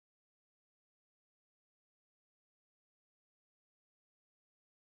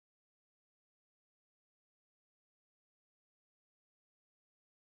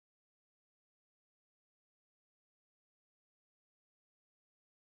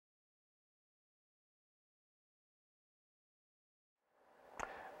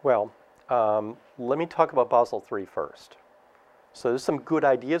Well, let me talk about Basel III first. So there's some good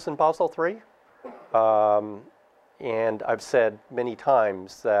ideas in Basel III. And I've said many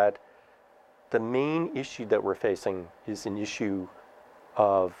times that the main issue that we're facing is an issue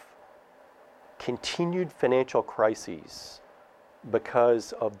of continued financial crises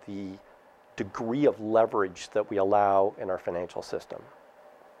because of the degree of leverage that we allow in our financial system.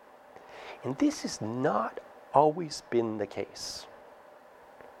 And this has not always been the case.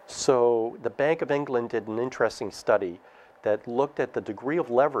 So the Bank of England did an interesting study that looked at the degree of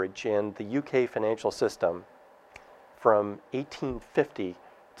leverage in the UK financial system from 1850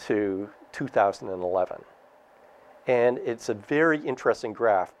 to 2011. And it's a very interesting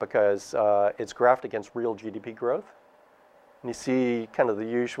graph because it's graphed against real GDP growth. And you see kind of the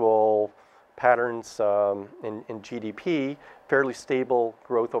usual patterns in GDP, fairly stable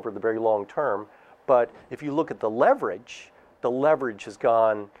growth over the very long term. But if you look at the leverage has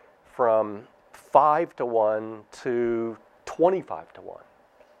gone from 5 to 1 to 25 to 1.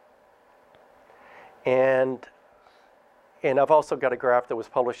 And I've also got a graph that was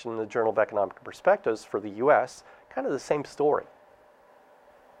published in the Journal of Economic Perspectives for the US, kind of the same story.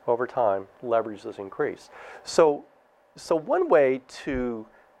 Over time, leverage has increased. So one way to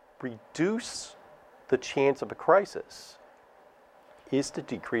reduce the chance of a crisis is to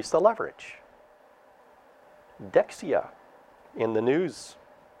decrease the leverage. Dexia in the news,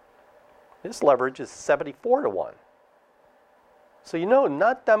 this leverage is 74 to 1. So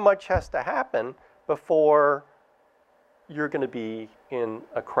not that much has to happen before you're going to be in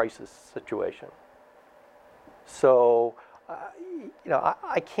a crisis situation. So,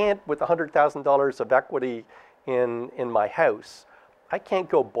 I can't, with $100,000 of equity in my house, I can't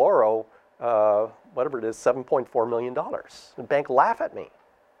go borrow, whatever it is, $7.4 million. The bank laugh at me.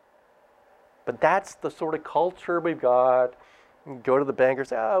 But that's the sort of culture we've got. You go to the bank and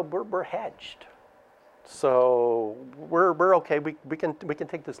say, we're hedged. So we're okay, we can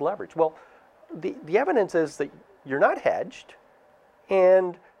take this leverage. Well, the evidence is that you're not hedged,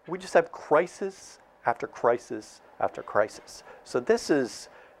 and we just have crisis after crisis after crisis. So this is,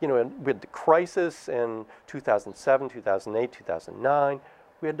 with the crisis in 2007, 2008, 2009,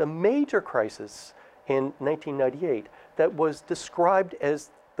 we had a major crisis in 1998 that was described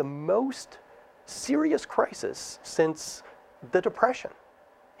as the most serious crisis since the Depression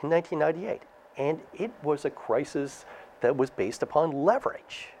in 1998. And it was a crisis that was based upon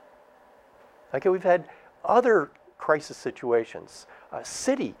leverage. Okay, we've had other crisis situations.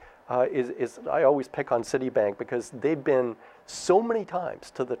 Citi is I always pick on Citibank because they've been so many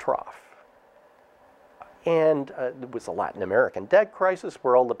times to the trough. And there was a Latin American debt crisis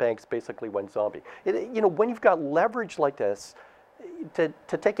where all the banks basically went zombie. When you've got leverage like this, to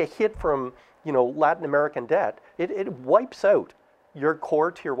take a hit from Latin American debt, it wipes out your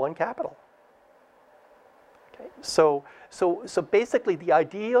core Tier 1 capital. Okay? So basically the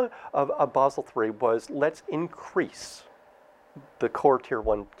idea of Basel III was let's increase the core Tier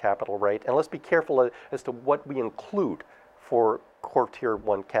 1 capital rate, and let's be careful as to what we include for core Tier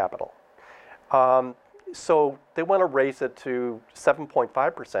 1 capital. So they want to raise it to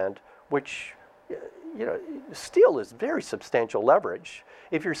 7.5%, which still is very substantial leverage.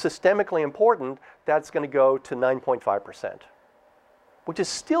 If you're systemically important, that's going to go to 9.5%, which is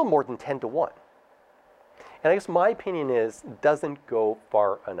still more than 10 to 1. And I guess my opinion is it doesn't go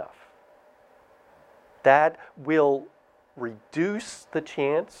far enough. That will reduce the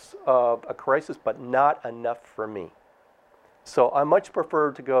chance of a crisis, but not enough for me. So I much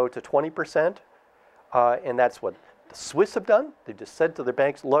prefer to go to 20%, and that's what the Swiss have done. They just said to their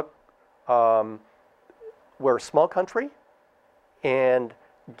banks, look, we're a small country, and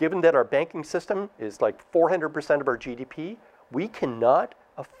given that our banking system is like 400% of our GDP, we cannot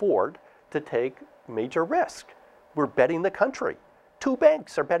afford to take major risk. We're betting the country. 2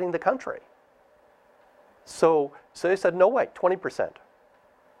 banks are betting the country. So they said, no way, 20%.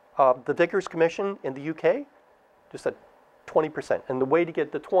 The Vickers Commission in the UK just said 20%. And the way to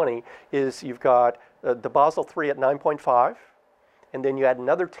get to 20 is you've got the Basel III at 9.5, and then you add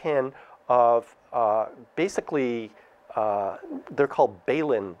another 10 of basically, they're called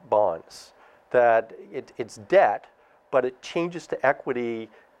bail-in bonds, that it's debt, but it changes to equity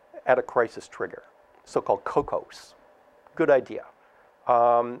at a crisis trigger, so-called COCOs. Good idea.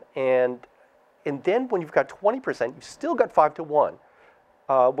 And then when you've got 20%, you've still got 5 to 1,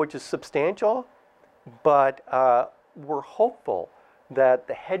 which is substantial, but we're hopeful that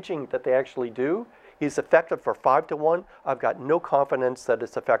the hedging that they actually do is effective for 5 to 1. I've got no confidence that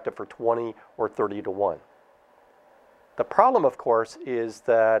it's effective for 20 or 30 to 1. The problem, of course, is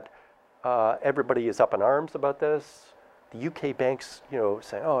that everybody is up in arms about this. the UK banks,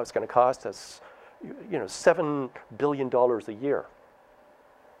 saying, oh, it's going to cost us, $7 billion a year.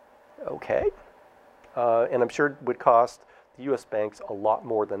 Okay. And I'm sure it would cost the US banks a lot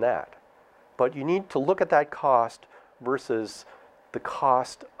more than that. But you need to look at that cost versus the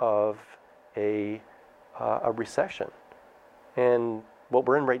cost of a recession. And what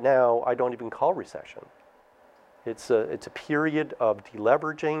we're in right now, I don't even call recession. It's a period of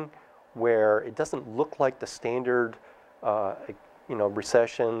deleveraging where it doesn't look like the standard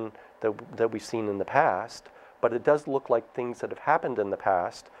recession that we've seen in the past, but it does look like things that have happened in the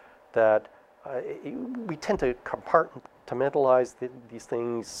past that we tend to compartmentalize these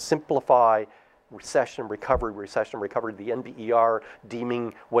things, simplify recession, recovery, the NBER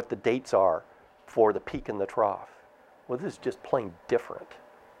deeming what the dates are for the peak and the trough. Well, this is just plain different,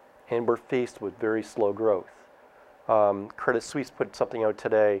 and we're faced with very slow growth. Credit Suisse put something out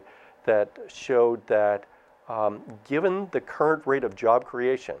today that showed that given the current rate of job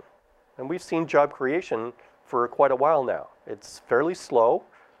creation, and we've seen job creation for quite a while now. It's fairly slow,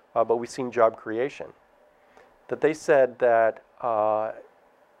 but we've seen job creation. That they said that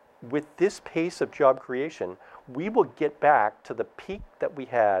with this pace of job creation, we will get back to the peak that we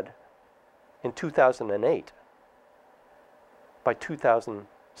had in 2008 by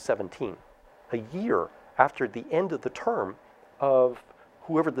 2017, a year after the end of the term of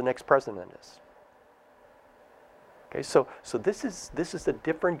whoever the next president is. Okay, so this is a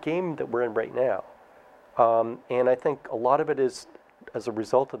different game that we're in right now, and I think a lot of it is as a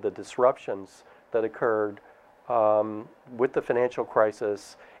result of the disruptions that occurred with the financial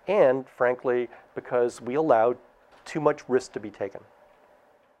crisis, and frankly, because we allowed too much risk to be taken.